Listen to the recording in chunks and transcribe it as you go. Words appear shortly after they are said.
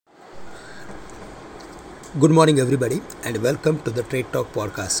Good morning, everybody, and welcome to the Trade Talk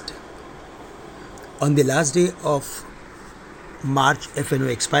podcast. On the last day of March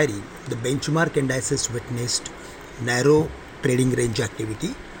FNO expiry, the benchmark indices witnessed narrow trading range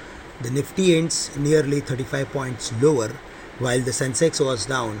activity. The Nifty ends nearly 35 points lower, while the Sensex was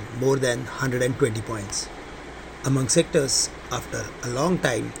down more than 120 points. Among sectors, after a long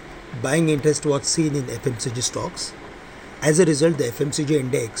time, buying interest was seen in FMCG stocks. As a result, the FMCG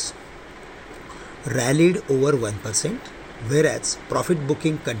index rallied over 1%, whereas profit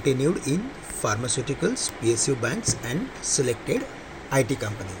booking continued in pharmaceuticals, PSU banks and selected IT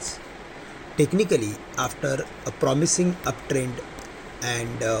companies. Technically, after a promising uptrend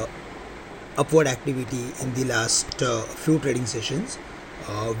and upward activity in the last few trading sessions,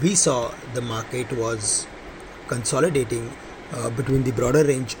 we saw the market was consolidating between the broader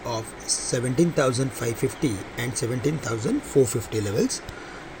range of 17,550 and 17,450 levels.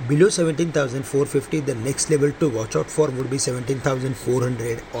 Below 17,450, the next level to watch out for would be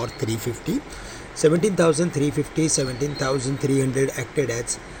 17,400 or 350. 17,350, 17,300 acted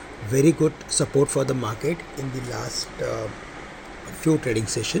as very good support for the market in the last few trading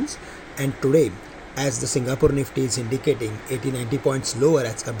sessions. And today, as the Singapore Nifty is indicating 80-90 points lower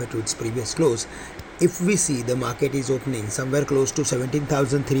as compared to its previous close, if we see the market is opening somewhere close to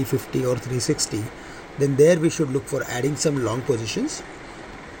 17,350 or 360, then there we should look for adding some long positions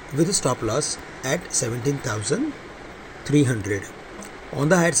with a stop loss at 17,300. On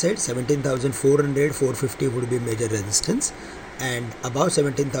the higher side, 17,400, 450 would be major resistance, and above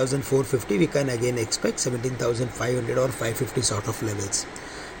 17,450 we can again expect 17,500 or 550 sort of levels.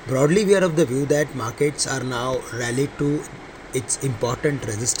 Broadly, we are of the view that markets are now rallied to its important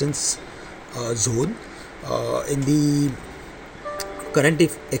resistance zone. In the current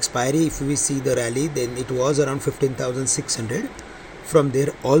expiry, if we see the rally, then it was around 15,600. From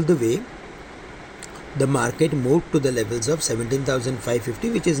there all the way, the market moved to the levels of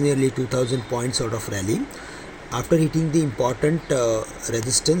 17,550, which is nearly 2,000 points sort of rally. After hitting the important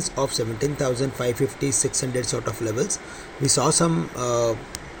resistance of 17,550, 600 sort of levels, we saw some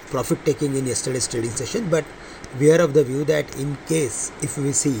profit taking in yesterday's trading session, but we are of the view that in case if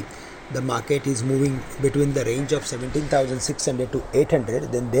we see the market is moving between the range of 17,600 to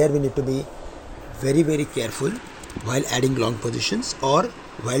 800, then there we need to be very, very careful while adding long positions or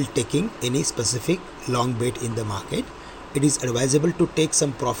while taking any specific long bet in the market. It is advisable to take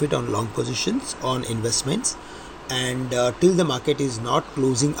some profit on long positions on investments, and till the market is not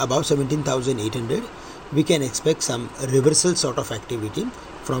closing above 17,800, we can expect some reversal sort of activity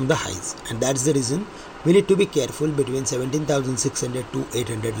from the highs, and that's the reason we need to be careful between 17,600 to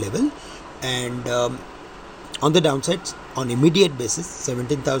 800 level. And on the downside, on immediate basis,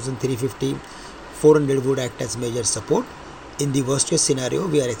 17,350, 400 would act as major support. In the worst case scenario,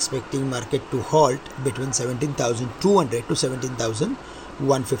 we are expecting market to halt between 17,200 to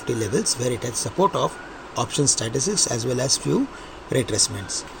 17,150 levels, where it has support of option statistics as well as few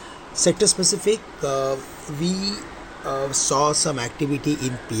retracements. Sector specific, we saw some activity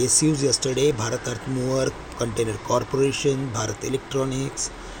in PSUs yesterday. Bharat Earthmover, Container Corporation, Bharat Electronics,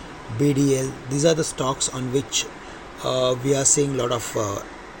 BDL. These are the stocks on which we are seeing a lot of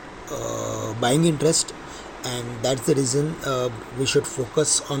buying interest, and that's the reason we should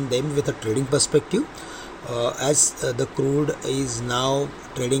focus on them with a trading perspective. As the crude is now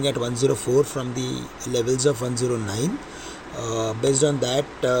trading at 104 from the levels of 109, based on that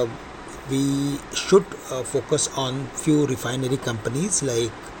we should focus on few refinery companies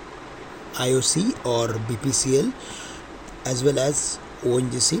like IOC or BPCL as well as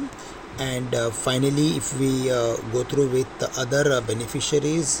ONGC. And finally, if we go through with the other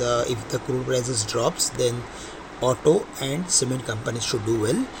beneficiaries, if the crude prices drops, then auto and cement companies should do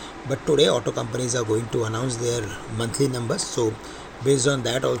well. But today auto companies are going to announce their monthly numbers, so based on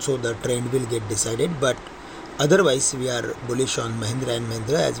that also the trend will get decided. But otherwise we are bullish on Mahindra and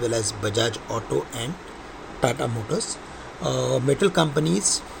Mahindra as well as Bajaj Auto and Tata Motors. Metal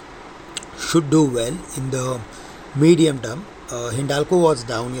companies should do well in the medium term. Hindalco was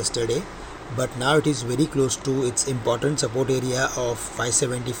down yesterday, but now it is very close to its important support area of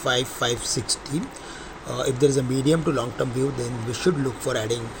 575, 560. If there is a medium to long term view, then we should look for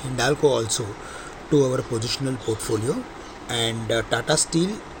adding Hindalco also to our positional portfolio. And Tata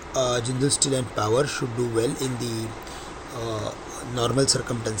Steel, Jindal Steel and Power should do well in the normal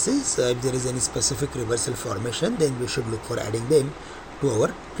circumstances. If there is any specific reversal formation, then we should look for adding them to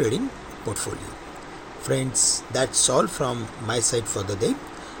our trading portfolio. Friends, that's all from my side for the day.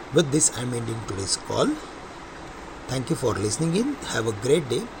 With this, I'm ending today's call. Thank you for listening in. Have a great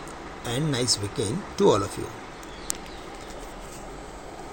day and nice weekend to all of you.